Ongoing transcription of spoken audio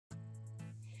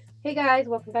Hey guys,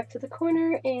 welcome back to the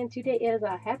corner, and today is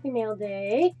a Happy Mail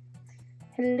day.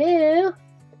 Hello!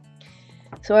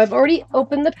 So I've already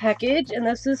opened the package, and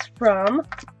this is from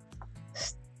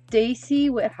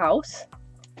Staci Whithous.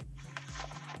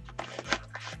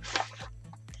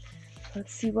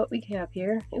 Let's see what we have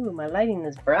here. Ooh, my lighting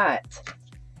is bright.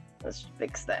 Let's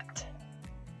fix that.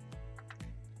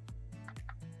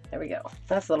 There we go.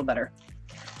 That's a little better.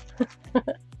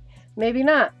 Maybe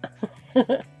not.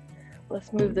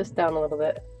 Let's move this down a little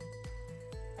bit.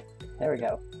 There we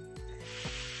go.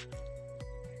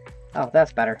 Oh,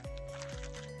 that's better.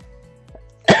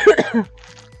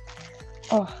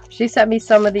 Oh, she sent me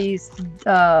some of these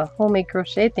homemade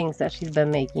crochet things that she's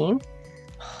been making.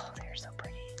 Oh, they're so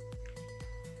pretty.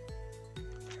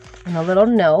 And a little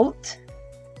note.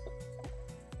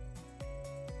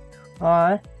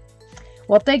 Aw.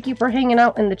 Well, thank you for hanging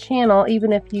out in the channel.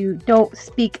 Even if you don't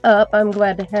speak up, I'm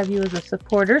glad to have you as a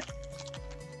supporter.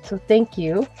 So thank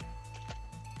you.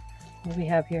 What do we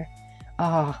have here?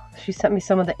 Oh, she sent me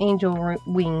some of the angel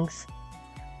wings.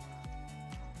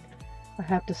 I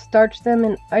have to starch them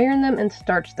and iron them and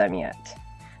starch them yet.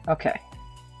 Okay.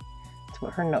 That's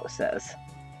what her note says.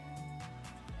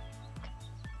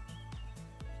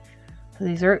 So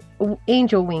these are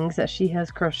angel wings that she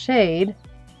has crocheted.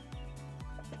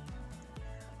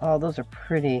 Oh, those are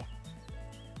pretty.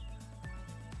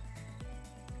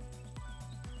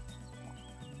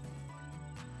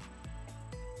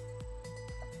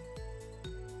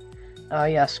 Oh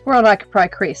yeah, Squirrel and I could probably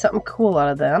create something cool out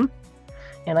of them.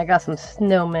 And I got some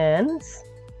snowmans.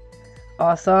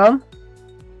 Awesome.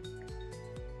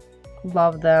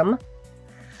 Love them.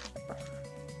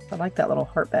 I like that little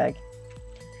heart bag.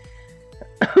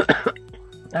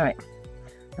 Alright,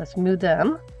 let's move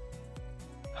them.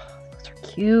 Those are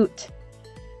cute.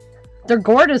 They're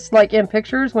gorgeous, like in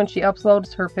pictures when she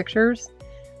uploads her pictures.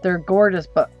 They're gorgeous,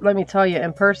 but let me tell you,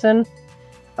 in person,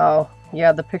 oh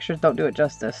yeah, the pictures don't do it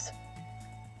justice.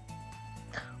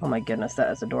 Oh my goodness,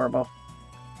 that is adorable.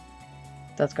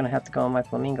 That's going to have to go in my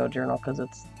flamingo journal because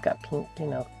it's got pink, you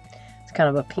know. It's kind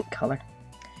of a pink color.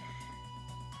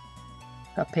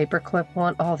 A paperclip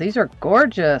one. Oh, these are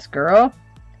gorgeous, girl.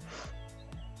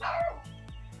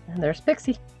 And there's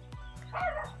Pixie.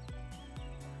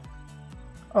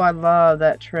 Oh, I love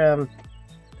that trim.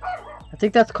 I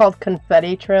think that's called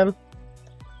confetti trim.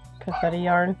 Confetti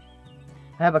yarn.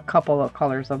 I have a couple of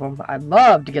colors of them. I'd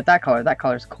love to get that color. That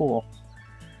color's cool.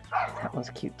 That one's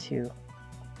cute too.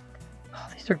 Oh,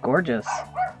 these are gorgeous.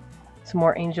 Some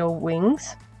more angel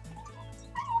wings.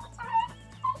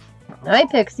 Hi,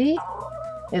 Pixie.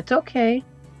 It's okay.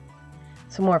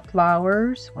 Some more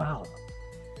flowers. Wow.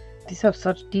 These have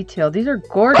such detail. These are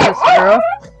gorgeous, girl.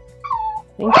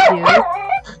 Thank you.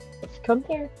 Come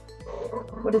here.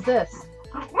 What is this?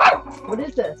 What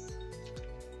is this?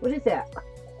 What is that?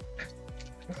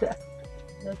 What's that?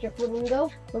 Is that your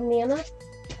flamingo? Banana? Here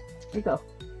you go.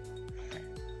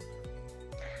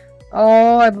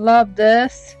 Oh, I love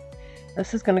this.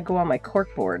 This is going to go on my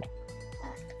cork board.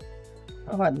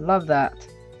 Oh, I love that.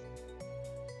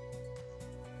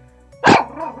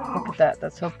 Look at that.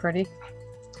 That's so pretty.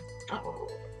 Come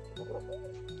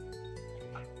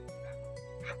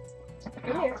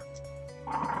here.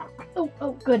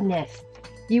 Oh, goodness.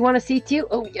 You want to see too?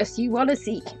 Oh, yes, you want to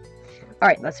see. All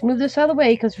right, let's move this out of the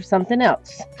way because there's something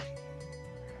else.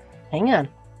 Hang on.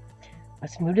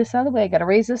 Let's move this out of the way. I got to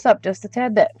raise this up just a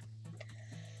tad bit.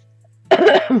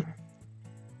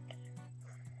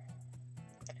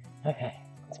 Okay,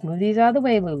 let's move these out of the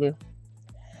way, Lulu.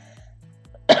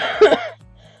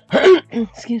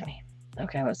 Excuse me.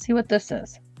 Okay, let's see what this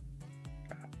is.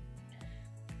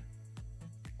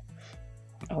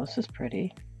 Oh, this is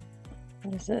pretty.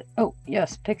 What is it? Oh,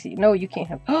 yes, Pixie. No, you can't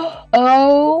have.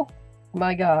 Oh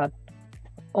my god.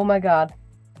 Oh my god.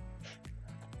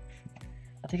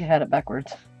 I think I had it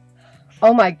backwards.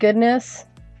 Oh my goodness.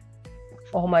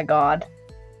 Oh my god.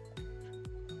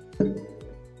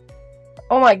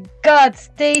 Oh my god,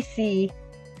 Staci.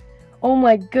 Oh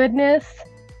my goodness.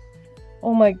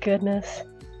 Oh my goodness.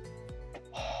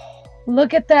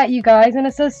 Look at that, you guys. And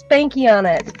it says Spanky on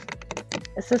it.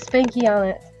 It says Spanky on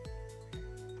it.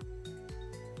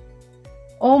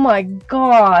 Oh my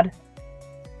god.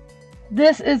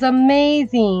 This is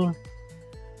amazing.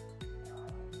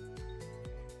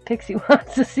 Pixie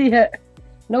wants to see it.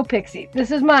 No, Pixie. This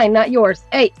is mine, not yours.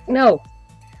 Hey, no.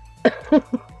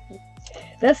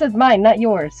 This is mine, not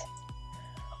yours.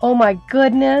 Oh my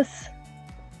goodness.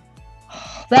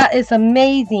 That is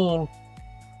amazing.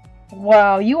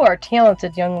 Wow, you are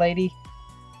talented, young lady.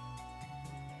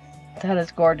 That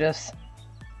is gorgeous.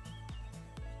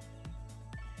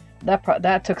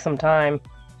 That took some time.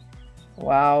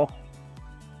 Wow.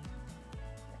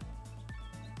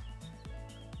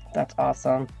 That's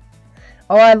awesome.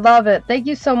 Oh, I love it. Thank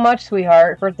you so much,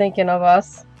 sweetheart, for thinking of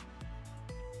us.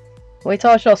 Wait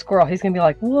till I show Squirrel. He's gonna be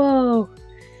like, whoa.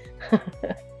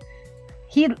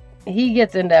 He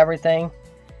gets into everything.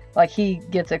 Like, he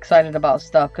gets excited about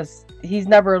stuff because he's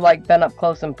never like been up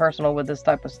close and personal with this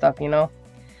type of stuff, you know.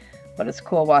 But it's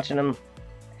cool watching him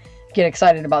get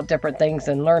excited about different things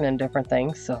and learning different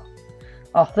things. So,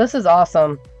 oh, this is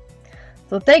awesome.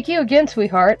 So thank you again,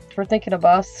 sweetheart, for thinking of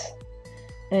us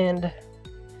and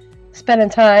spending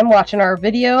time watching our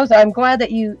videos. I'm glad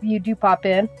that you do pop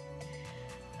in.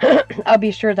 I'll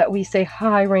be sure that we say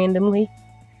hi randomly,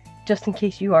 just in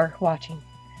case you are watching.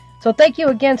 So thank you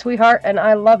again, sweetheart, and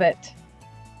I love it.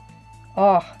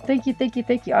 Oh, thank you, thank you,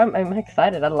 thank you. I'm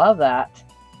excited. I love that.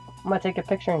 I'm going to take a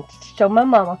picture and show my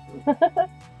mama.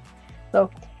 So,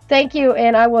 thank you,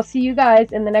 and I will see you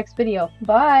guys in the next video.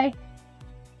 Bye!